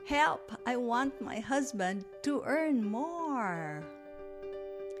Help! I want my husband to earn more.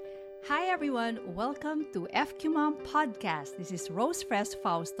 Hi everyone, welcome to FQ Mom Podcast. This is Rose Fres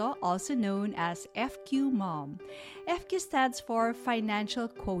Fausto, also known as FQ Mom. FQ stands for Financial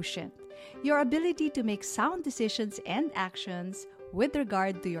Quotient, your ability to make sound decisions and actions with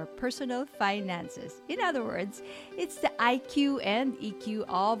regard to your personal finances. In other words, it's the IQ and EQ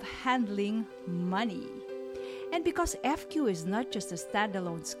of handling money. And because FQ is not just a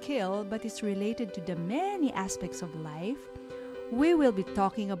standalone skill, but it's related to the many aspects of life, we will be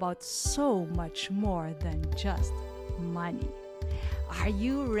talking about so much more than just money. Are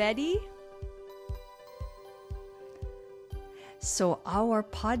you ready? So our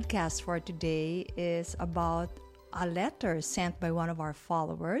podcast for today is about a letter sent by one of our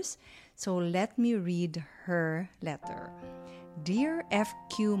followers. So let me read her letter. Dear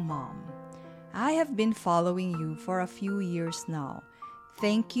FQ Mom, I have been following you for a few years now.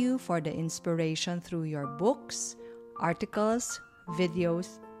 Thank you for the inspiration through your books, articles,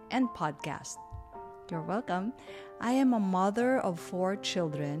 videos, and podcasts. You're welcome. I am a mother of 4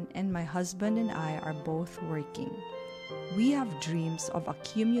 children, and my husband and I are both working. We have dreams of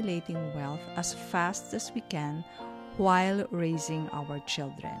accumulating wealth as fast as we can while raising our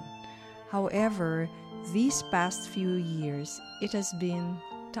children. However, these past few years, it has been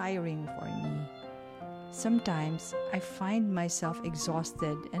tiring for me. Sometimes I find myself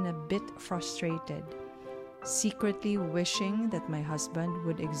exhausted and a bit frustrated, secretly wishing that my husband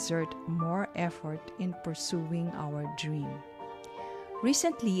would exert more effort in pursuing our dream.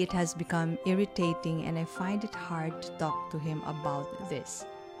 Recently, it has become irritating and I find it hard to talk to him about this.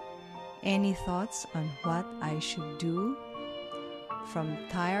 Any thoughts on what I should do? From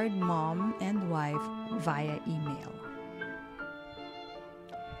tired mom and wife via email.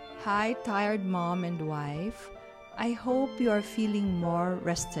 Hi, tired mom and wife. I hope you are feeling more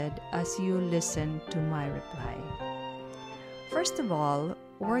rested as you listen to my reply. First of all,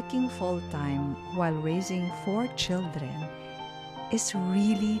 working full-time while raising 4 children is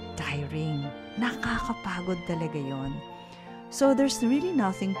really tiring. Nakakapagod talaga yon. So there's really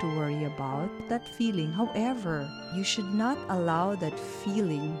nothing to worry about that feeling. However, you should not allow that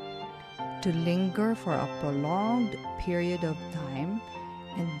feeling to linger for a prolonged period of time.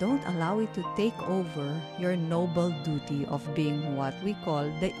 And don't allow it to take over your noble duty of being what we call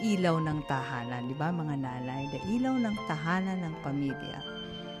the ilaw ng tahanan. Di ba mga nanay? The ilaw ng tahanan ng pamilya.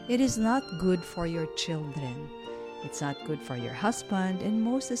 It is not good for your children. It's not good for your husband. And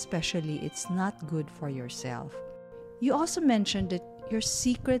most especially, it's not good for yourself. You also mentioned that you're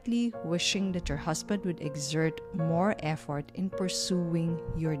secretly wishing that your husband would exert more effort in pursuing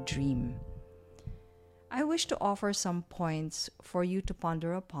your dream. I wish to offer some points for you to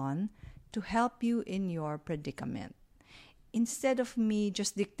ponder upon to help you in your predicament. Instead of me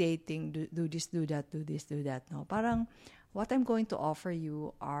just dictating, do this, do that, do this, do that, no. Parang what I'm going to offer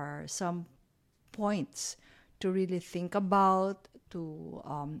you are some points to really think about, to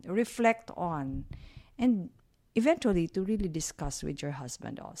reflect on, and eventually to really discuss with your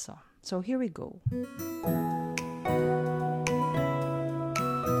husband also. So here we go.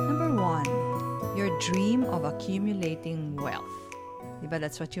 Number 1. Your dream of accumulating wealth. Diba,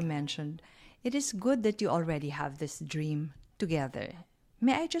 that's what you mentioned. It is good that you already have this dream together.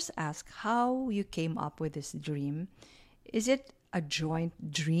 May I just ask how you came up with this dream? Is it a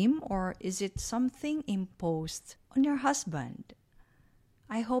joint dream or is it something imposed on your husband?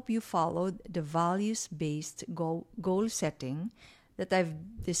 I hope you followed the values-based goal setting that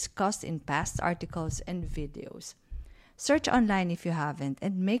I've discussed in past articles and videos. Search online if you haven't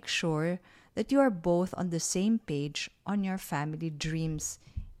and make sure that you are both on the same page on your family dreams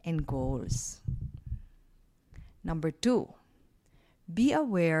and goals. Number 2, be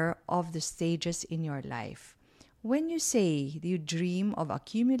aware of the stages in your life. When you say you dream of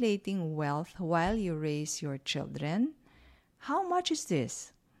accumulating wealth while you raise your children, how much is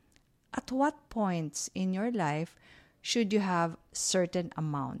this? At what points in your life should you have certain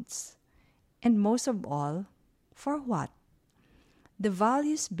amounts? And most of all, for what? The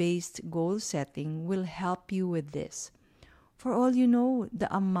values-based goal setting will help you with this. For all you know, the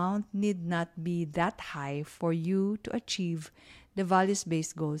amount need not be that high for you to achieve the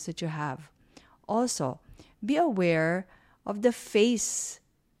values-based goals that you have. Also, be aware of the phase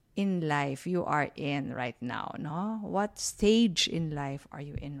in life you are in right now. No? What stage in life are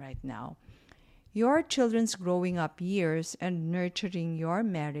you in right now? Your children's growing up years and nurturing your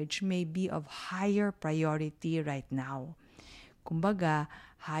marriage may be of higher priority right now. Kumbaga,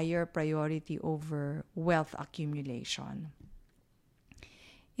 higher priority over wealth accumulation.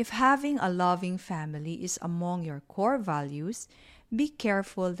 If having a loving family is among your core values, be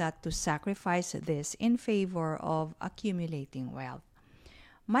careful not to sacrifice this in favor of accumulating wealth.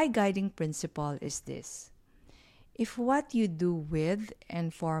 My guiding principle is this: if what you do with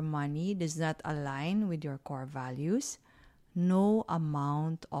and for money does not align with your core values, no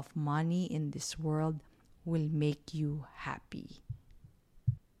amount of money in this world will make you happy.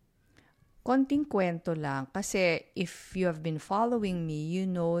 Konting kwento lang, kasi if you have been following me, you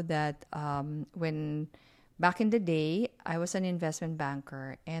know that when back in the day, I was an investment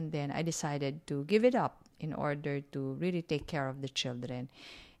banker, and then I decided to give it up in order to really take care of the children.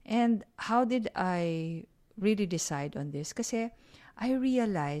 And how did I really decide on this? Kasi I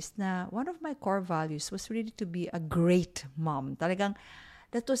realized na one of my core values was really to be a great mom. Talagang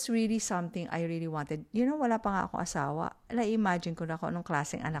that was really something I really wanted. You know, wala pa nga akong asawa. Na-imagine ko na kung anong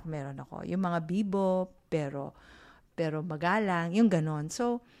klaseng anak meron ako. Yung mga bibo, pero magalang, yung ganon.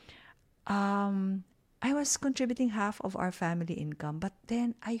 So, I was contributing half of our family income, but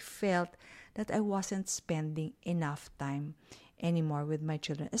then I felt that I wasn't spending enough time anymore with my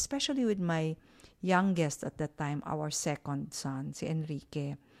children, especially with my youngest at that time, our second son, si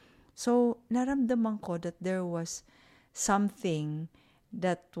Enrique. So, naramdaman ko that there was something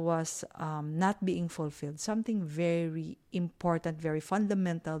that was not being fulfilled. Something very important, very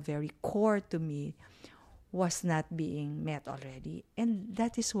fundamental, very core to me was not being met already. And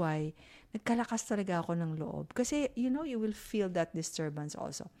that is why nagkalakas talaga ako ng loob. Kasi, you know, you will feel that disturbance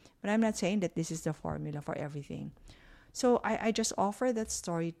also. But I'm not saying that this is the formula for everything. So, I just offer that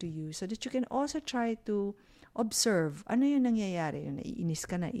story to you so that you can also try to observe ano yung nangyayari. Yung naiinis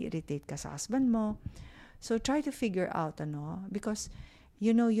ka, na-irritate ka sa husband mo. So, try to figure out, because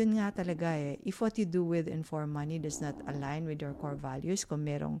you know, yun nga talaga eh. If what you do with and for money does not align with your core values, kung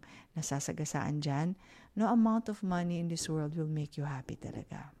merong nasasagasaan dyan, no amount of money in this world will make you happy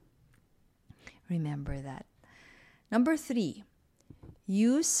talaga. Remember that. Number 3,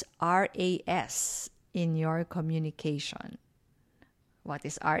 use RAS in your communication. What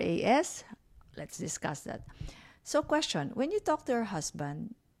is RAS? Let's discuss that. So question, when you talk to your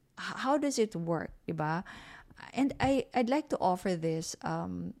husband, how does it work, diba? And I'd like to offer this.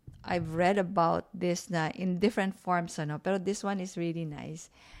 I've read about this na in different forms, pero this one is really nice.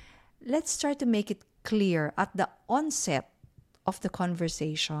 Let's try to make it clear at the onset of the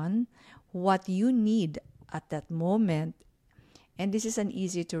conversation what you need at that moment. And this is an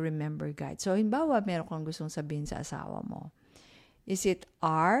easy to remember guide. So, halimbawa, meron kang gustong sabihin sa asawa mo. Is it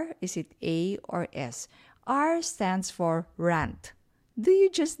R, is it A, or S? R stands for rant. Do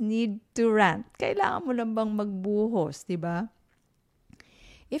you just need to rant? Kailangan mo lang bang magbuhos, di ba?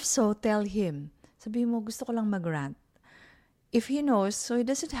 If so, tell him. Sabihin mo, gusto ko lang mag-rant. If he knows, so he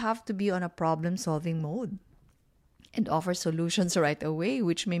doesn't have to be on a problem-solving mode and offer solutions right away,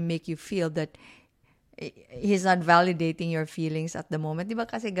 which may make you feel that he's not validating your feelings at the moment. Di ba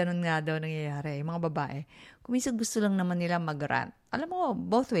kasi ganun nga daw nangyayari, mga babae. Kung minsan gusto lang naman nila mag-rant. Alam mo,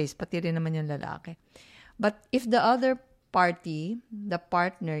 both ways, pati rin naman yung lalaki. But if the other party, the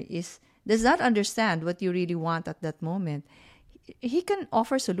partner, does not understand what you really want at that moment, he can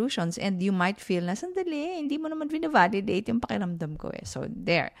offer solutions and you might feel na, sandali, hindi mo naman vina-validate yung pakiramdam ko eh. So,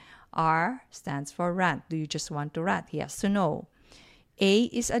 there. R stands for rant. Do you just want to rant? He has to know.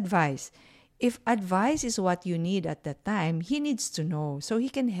 A is advice. If advice is what you need at that time, he needs to know so he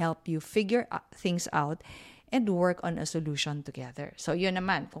can help you figure things out and work on a solution together. So, yun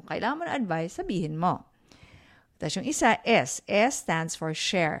naman. Kung kailangan mo na advice, sabihin mo. Tapos yung isa, S. S stands for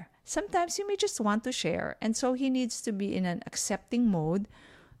share. Sometimes you may just want to share, and so he needs to be in an accepting mode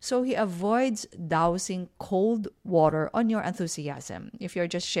so he avoids dousing cold water on your enthusiasm if you're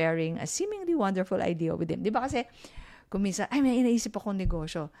just sharing a seemingly wonderful idea with him. Di ba kasi, kung minsan, may inaisip akong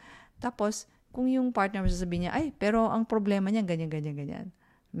negosyo. Tapos, kung yung partner mo sasabihin niya, pero ang problema niya, ganyan.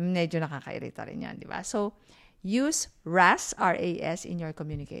 Medyo nakakairita rin yan, di ba? So, use RAS, R-A-S, in your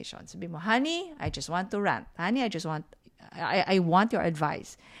communication. Sabi mo, honey, I just want to rant. Honey, I want your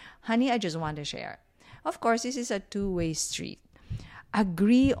advice. Honey, I just want to share. Of course, this is a two-way street.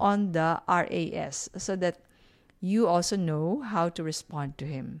 Agree on the RAS so that you also know how to respond to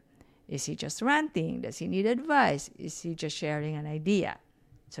him. Is he just ranting? Does he need advice? Is he just sharing an idea?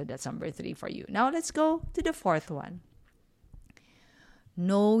 So that's number 3 for you. Now let's go to the 4th one.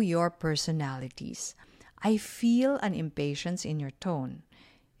 Know your personalities. I feel an impatience in your tone.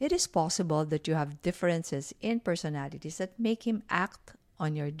 It is possible that you have differences in personalities that make him act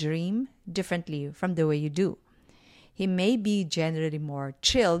on your dream differently from the way you do. He may be generally more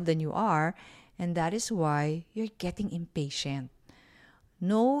chilled than you are, and that is why you're getting impatient.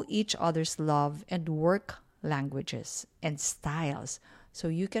 Know each other's love and work languages and styles so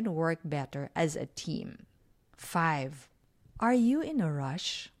you can work better as a team. 5. Are you in a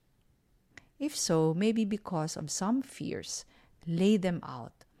rush? If so, maybe because of some fears. Lay them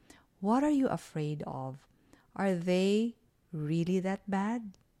out. What are you afraid of? Are they really that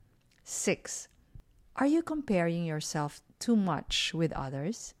bad? 6. Are you comparing yourself too much with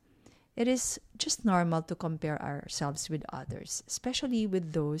others? It is just normal to compare ourselves with others, especially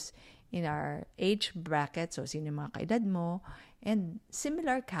with those in our age bracket, so sino yung mga kaedad mo, and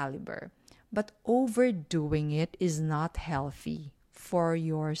similar caliber. But overdoing it is not healthy for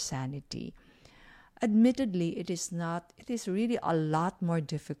your sanity. Admittedly, it is not. It is really a lot more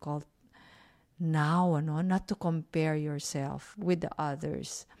difficult now, not to compare yourself with the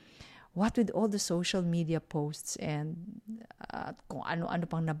others. What with all the social media posts and kung ano-ano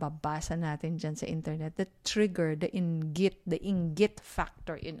pang nababasa natin dyan sa internet that trigger the inggit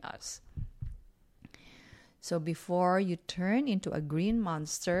factor in us. So before you turn into a green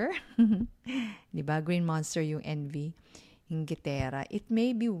monster, di ba? Green monster yung envy, inggitera, it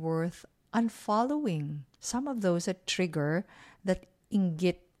may be worth unfollowing some of those that trigger that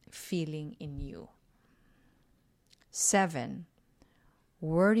inggit feeling in you. 7.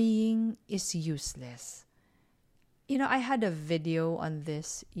 Worrying is useless. I had a video on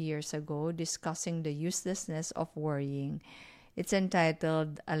this years ago discussing the uselessness of worrying. It's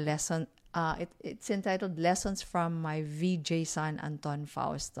entitled It's entitled Lessons from My VJ Son Anton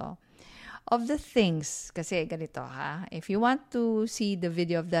Fausto. Of the things, kasi ganito ha, if you want to see the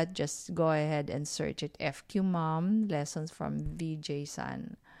video of that, just go ahead and search it. FQ Mom, Lessons from VJ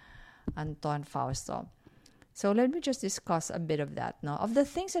Son Anton Fausto. So let me just discuss a bit of that. Now, of the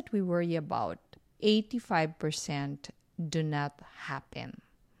things that we worry about, 85% do not happen.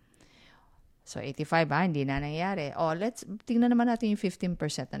 So 85 hindi na nangyari. Let's tingnan naman natin yung 15%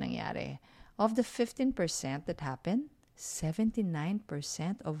 na nangyari. Of the 15% that happen,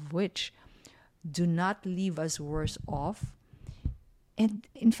 79% of which do not leave us worse off. And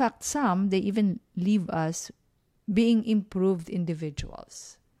in fact, some, they even leave us being improved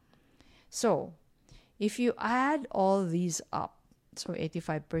individuals. So, if you add all these up, so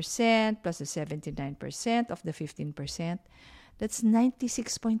 85% plus the 79% of the 15%, that's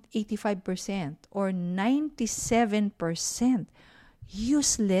 96.85% or 97%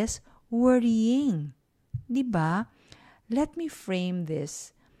 useless worrying. Diba? Let me frame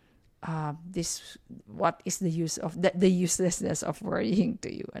this. What is the use of the uselessness of worrying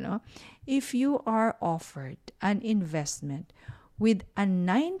to you? If you are offered an investment with a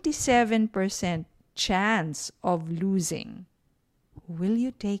 97% chance of losing, will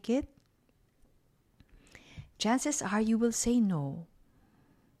you take it? Chances are you will say no.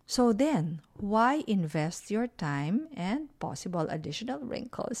 So then, why invest your time and possible additional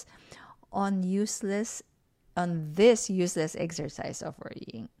wrinkles on this useless exercise of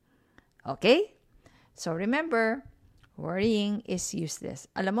worrying? Okay? So remember, worrying is useless.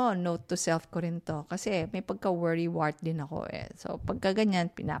 Alam mo, note to self ko rin to. Kasi may pagka-worry wart din ako eh. So pagka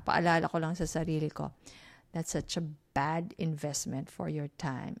ganyan, pinapaalala ko lang sa sarili ko, that's such a bad investment for your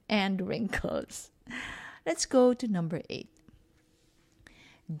time and wrinkles. Let's go to number 8.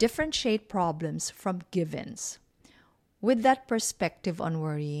 Differentiate problems from givens. With that perspective on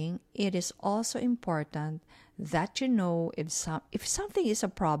worrying, it is also important that you know if something is a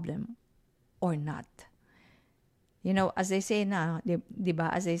problem or not. As they say na, diba?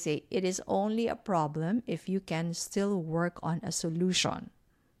 As they say, it is only a problem if you can still work on a solution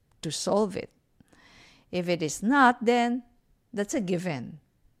to solve it. If it is not, then that's a given.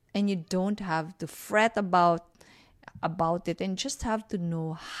 And you don't have to fret about it and just have to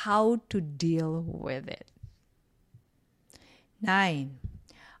know how to deal with it. 9.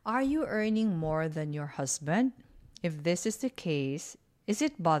 Are you earning more than your husband? If this is the case, is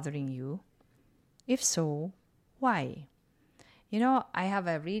it bothering you? If so, why? I have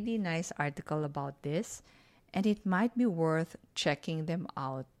a really nice article about this, and it might be worth checking them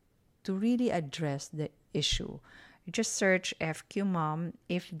out to really address the issue. You just search FQ Mom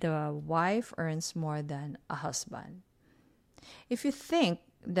if the wife earns more than a husband. If you think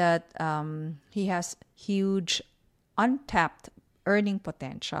that he has huge untapped earning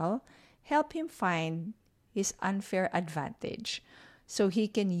potential, help him find his unfair advantage so he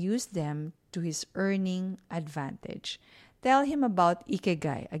can use them to his earning advantage. Tell him about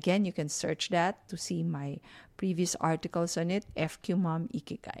Ikigai. Again, you can search that to see my previous articles on it, FQ Mom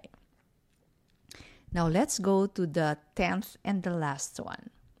Ikigai. Now let's go to the 10th and the last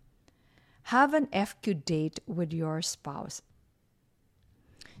one. Have an FQ date with your spouse.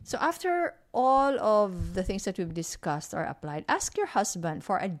 So after all of the things that we've discussed are applied, ask your husband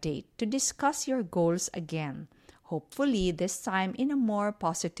for a date to discuss your goals again. Hopefully, this time in a more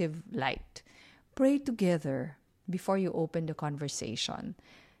positive light. Pray together. before you open the conversation.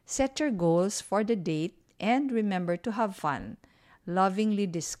 Set your goals for the date and remember to have fun. Lovingly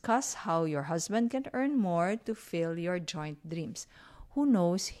discuss how your husband can earn more to fill your joint dreams. Who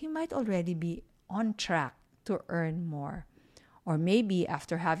knows, he might already be on track to earn more. Or maybe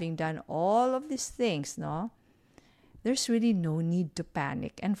after having done all of these things, no? There's really no need to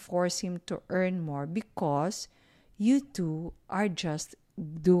panic and force him to earn more because you two are just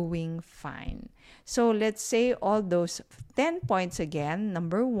doing fine. So let's say all those 10 points again.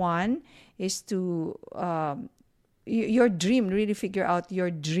 Number 1 is to your dream, really figure out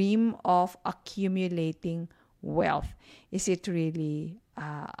your dream of accumulating wealth. Is it really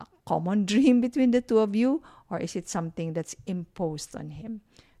a common dream between the two of you, or is it something that's imposed on him?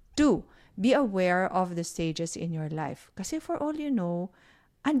 2, be aware of the stages in your life. Kasi for all you know,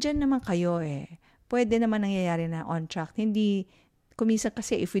 andyan naman kayo eh. Pwede naman nangyayari na on track. Hindi, kuminsan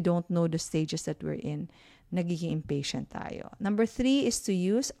kasi if we don't know the stages that we're in, nagiging impatient tayo. Number 3 is to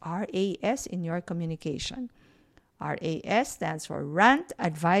use RAS in your communication. RAS stands for rant,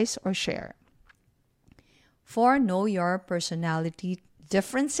 advise, or share. 4, know your personality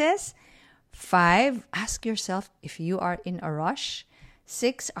differences. 5, ask yourself if you are in a rush.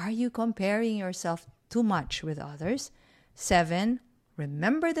 6, are you comparing yourself too much with others? 7,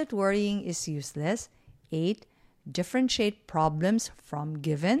 remember that worrying is useless. 8, differentiate problems from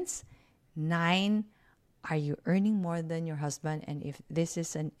givens. 9, are you earning more than your husband? And if this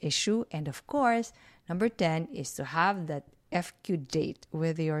is an issue, and of course, number 10 is to have that FQ date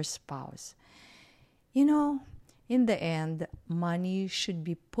with your spouse. You know, in the end, money should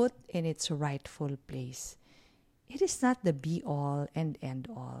be put in its rightful place. It is not the be-all and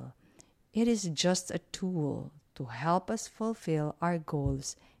end-all. It is just a tool to help us fulfill our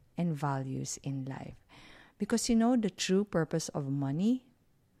goals and values in life. Because you know, the true purpose of money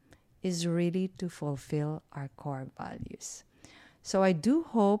is really to fulfill our core values. So I do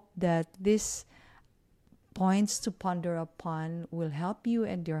hope that these points to ponder upon will help you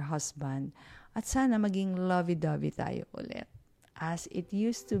and your husband at sana maging lovey-dovey tayo ulit as it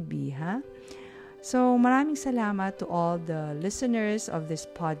used to be, ha? So maraming salamat to all the listeners of this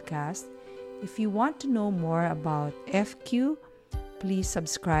podcast. If you want to know more about FQ, please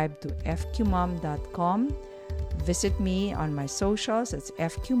subscribe to fqmom.com. Visit me on my socials. It's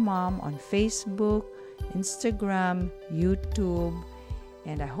FQMom on Facebook, Instagram, YouTube,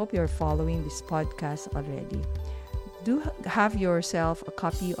 and I hope you're following this podcast already. Do have yourself a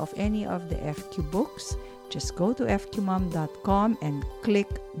copy of any of the FQ books. Just go to fqmom.com and click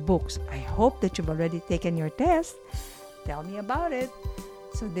books. I hope that you've already taken your test. Tell me about it.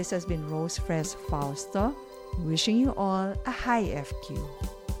 So this has been Rose Fres Fausto, wishing you all a high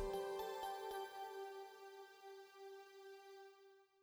FQ.